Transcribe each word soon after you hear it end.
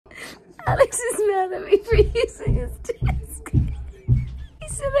Alex is mad at me for using his desk. He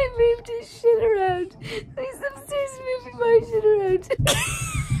said I moved his shit around. So he's upstairs moving my shit around.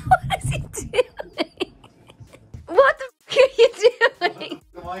 What is he doing? What the f are you doing?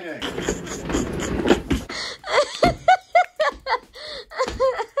 What am I doing?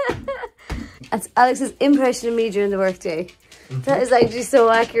 That's Alex's impression of me during the workday. That is actually so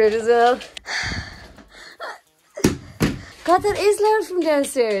accurate as well. God, that is loud from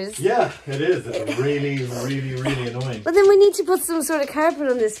downstairs. Yeah, it is. It's really, really, really annoying. But then we need to put some sort of carpet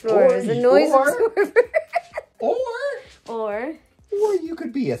on this floor as a noise absorber. Or you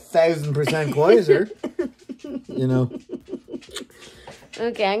could be 1,000% quieter. You know.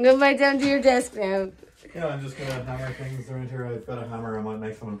 Okay, I'm going back down to your desk now. Yeah, I'm just gonna hammer things around here. I've got a hammer. I might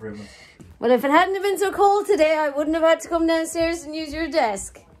make some improvements. Well, if it hadn't have been so cold today, I wouldn't have had to come downstairs and use your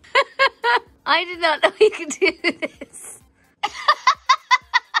desk. I did not know you could do this.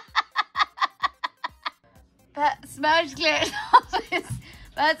 Smash Claire's office.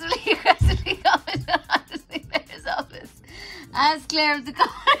 That's really aggressively coming on to Claire's office. Ask Claire if the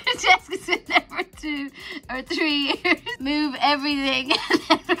corner desk has been there for 2 or 3 years. Move everything and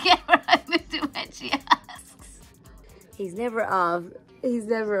then forget where I moved it when she asks. He's never off. He's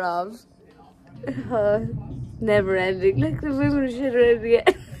never off. Never ending. Look, the moving the shit around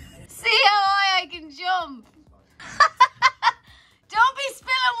again. See how high I can jump. Don't be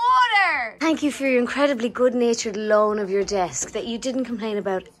spilling water. Thank you for your incredibly good-natured loan of your desk that you didn't complain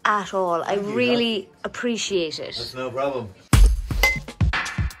about at all. I really appreciate it. That's no problem.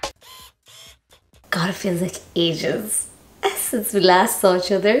 God, it feels like ages since we last saw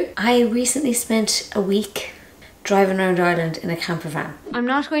each other. I recently spent a week driving around Ireland in a campervan. I'm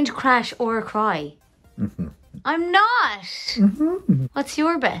not going to crash or cry. I'm not. What's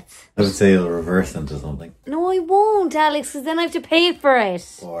your bet? I would say you'll reverse into something. No, I won't, Alex, because then I have to pay for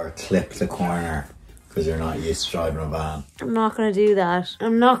it. Or clip the corner because you're not used to driving a van. I'm not going to do that.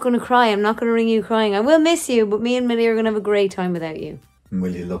 I'm not going to cry. I'm not going to ring you crying. I will miss you, but me and Millie are going to have a great time without you. And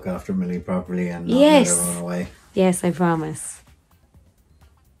will you look after Millie properly and not let her run away? Yes, I promise.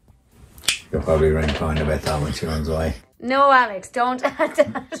 You'll probably ring crying about that when she runs away. No, Alex, don't add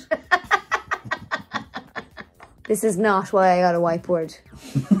that. This is not why I got a whiteboard.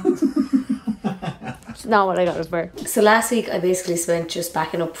 It's not what I got it for. So last week I basically spent just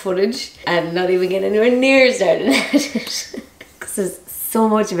backing up footage and not even getting anywhere near started because there's so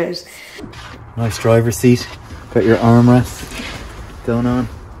much of it. Nice driver's seat. Got your armrest going on.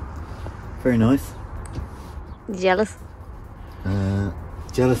 Very nice. Jealous?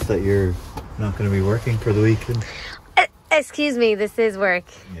 Jealous that you're not going to be working for the weekend. Excuse me, this is work.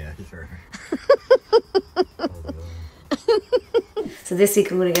 Yeah, sure. So this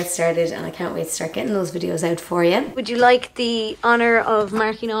week I'm going to get started and I can't wait to start getting those videos out for you. Would you like the honour of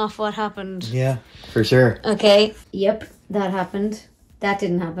marking off what happened? Yeah, for sure. Okay. Yep, that happened. That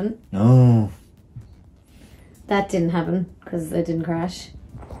didn't happen. No. That didn't happen because I didn't crash.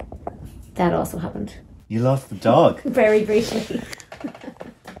 That also happened. You lost the dog. Very briefly.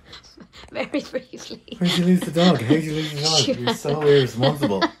 Very briefly. Where'd you lose the dog? How'd you lose the dog? You're so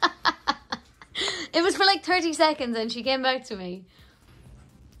irresponsible. It was for like 30 seconds and she came back to me.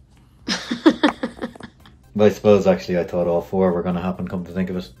 But I suppose actually I thought all 4 were going to happen, come to think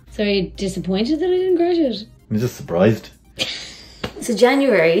of it. So are you disappointed that I didn't crash it? I'm just surprised. So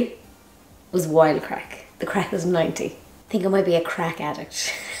January was wild crack. The crack was 90. I think I might be a crack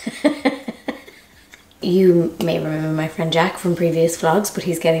addict. You may remember my friend Jack from previous vlogs, but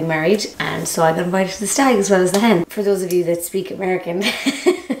he's getting married and so I got invited to the Stag as well as the hen. For those of you that speak American,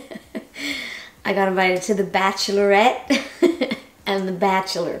 I got invited to the Bachelorette and the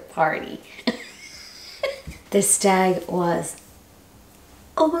Bachelor Party. The Stag was,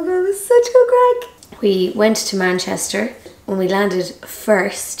 oh my god, it was such good crack. We went to Manchester. When we landed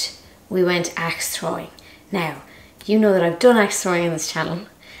first, we went axe throwing. Now, you know that I've done axe throwing on this channel,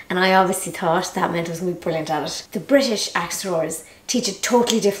 and I obviously thought that meant I was going to be brilliant at it. The British axe throwers teach it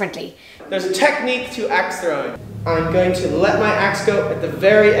totally differently. There's a technique to axe throwing. I'm going to let my axe go at the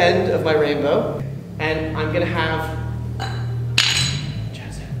very end of my rainbow, and I'm going to have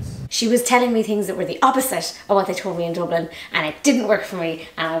jazz hands. She was telling me things that were the opposite of what they told me in Dublin, and it didn't work for me,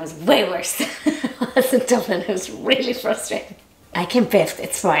 and I was way worse than I was in Dublin. It was really frustrating. I came 5th,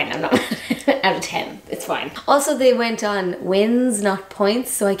 it's fine, I'm not out of 10, it's fine. Also they went on wins, not points,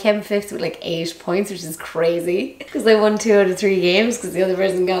 so I came 5th with like 8 points, which is crazy. Because I won 2 out of 3 games, because the other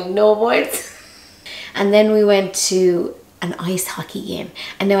person got no points. And then we went to an ice hockey game.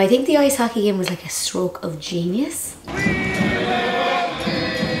 And now I think the ice hockey game was like a stroke of genius.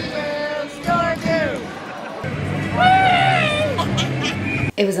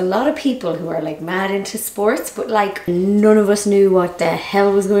 It was a lot of people who are like mad into sports, but like none of us knew what the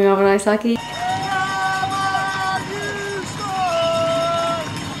hell was going on in ice hockey.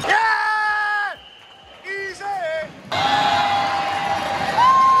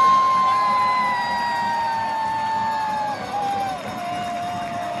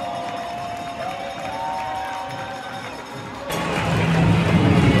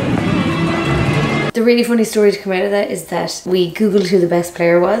 The really funny story to come out of that is that we googled who the best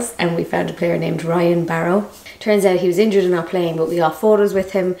player was and we found a player named Ryan Barrow. Turns out he was injured and not playing, but we got photos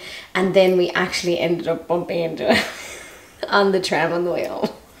with him and then we actually ended up bumping into him on the tram on the way home.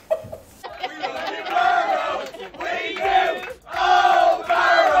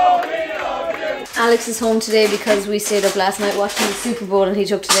 Alex is home today because we stayed up last night watching the Super Bowl and he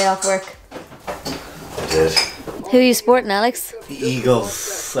took today off work. I did. Who are you supporting, Alex? The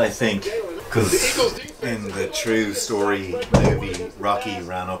Eagles, I think. Because in the true story movie, Rocky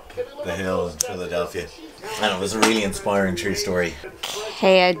ran up the hill in Philadelphia. And it was a really inspiring true story.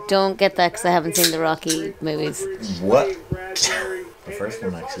 Hey, I don't get that because I haven't seen the Rocky movies. What? The first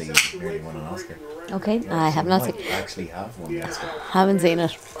one actually nearly won an Oscar. Okay, I have not seen it. Actually have won an Oscar. Haven't seen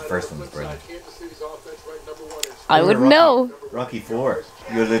it. The first one was brilliant. I wouldn't know. Rocky 4.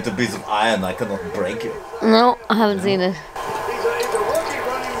 You had a piece of iron that could not break you. No, I haven't seen it.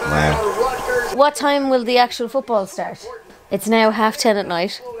 Wow. What time will the actual football start? It's now 10:30 at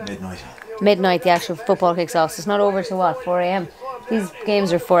night. Midnight. Midnight the actual football kicks off, so it's not over till what, 4 AM? These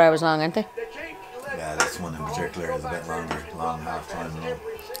games are 4 hours long, aren't they? Yeah, this one in particular is a bit longer. Long half time.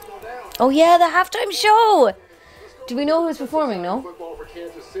 Oh yeah, the halftime show! Do we know who's performing, no?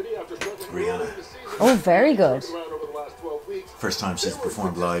 Rihanna. Oh, very good. First time she's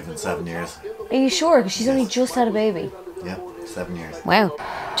performed live in 7 years. Are you sure? Because she's only just had a baby. Yeah, 7 years. Wow.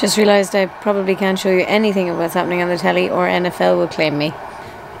 Just realised I probably can't show you anything of what's happening on the telly or NFL will claim me.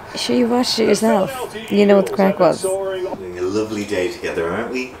 Sure you watched it yourself? You know what the crack was. Having a lovely day together,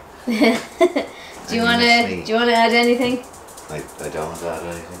 aren't we? Do you want to add anything? I don't want to add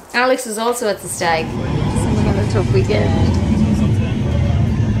anything. Alex is also at the Stag. Something on a tough weekend.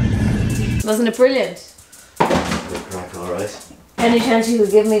 Wasn't it brilliant? Good crack, alright. Any chance you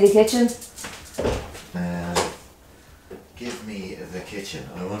could give me the kitchen? Give me the kitchen.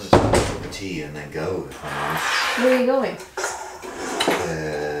 I wanted to have a cup of tea and then go, if I'm honest. Where are you going?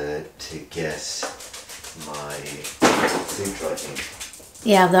 To get my suit dry cleaned.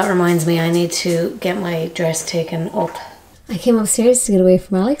 Yeah, that reminds me, I need to get my dress taken up. I came upstairs to get away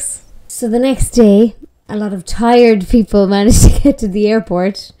from Alex. So the next day, a lot of tired people managed to get to the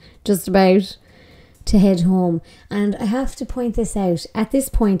airport, just about, to head home. And I have to point this out. At this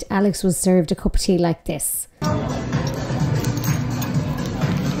point, Alex was served a cup of tea like this.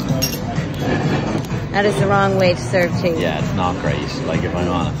 That is the wrong way to serve tea. Yeah, it's not great. Like, if I'm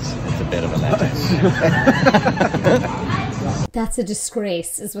honest, it's a bit of a letdown. That's a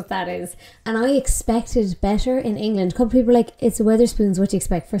disgrace, is what that is. And I expected better in England. A couple of people were like, it's Wetherspoons, what do you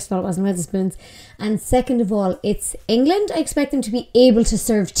expect? First of all, it wasn't Wetherspoons. And second of all, it's England. I expect them to be able to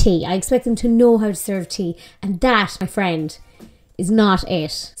serve tea. I expect them to know how to serve tea. And that, my friend, is not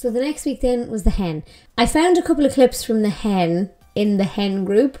it. So the next week then was the hen. I found a couple of clips from the hen in the hen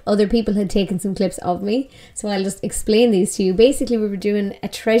group. Other people had taken some clips of me, so I'll just explain these to you. Basically, we were doing a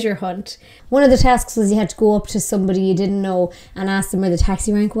treasure hunt. One of the tasks was you had to go up to somebody you didn't know and ask them where the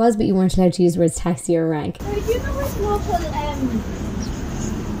taxi rank was, but you weren't allowed to use the words taxi or rank. Do you know where local,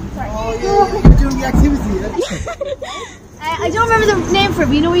 Oh yeah, you're doing the activity, I don't remember the name for it,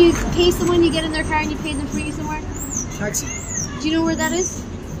 but you know where you pay someone, you get in their car and you pay them for you somewhere? Taxi. Do you know where that is?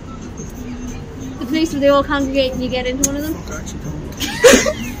 The place where they all congregate and you get into one of them?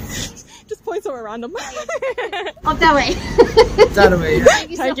 Just point somewhere random. Up that way. That way,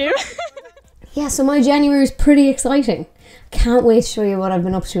 yeah. Thank you. Yeah, so my January is pretty exciting. Can't wait to show you what I've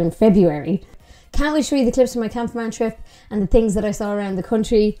been up to in February. Can't wait to show you the clips from my campervan trip and the things that I saw around the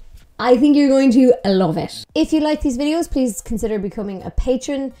country. I think you're going to love it. If you like these videos, please consider becoming a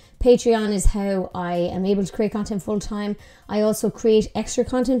patron. Patreon is how I am able to create content full time. I also create extra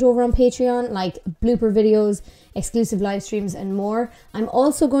content over on Patreon, like blooper videos, exclusive live streams and more. I'm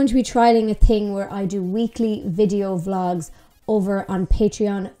also going to be trialing a thing where I do weekly video vlogs over on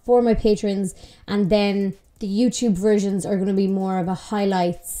Patreon for my patrons, and then the YouTube versions are going to be more of a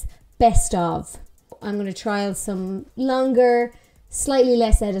highlights, best of. I'm going to trial some longer, slightly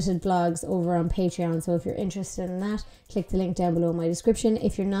less edited vlogs over on Patreon, so if you're interested in that, click the link down below in my description.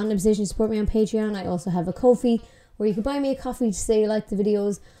 If you're not in a position to support me on Patreon, I also have a Ko-fi where you can buy me a coffee to say you like the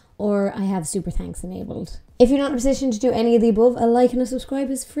videos, or I have super thanks enabled. If you're not in a position to do any of the above, a like and a subscribe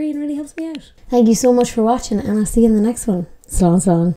is free and really helps me out. Thank you so much for watching, and I'll see you in the next one. Slán slán.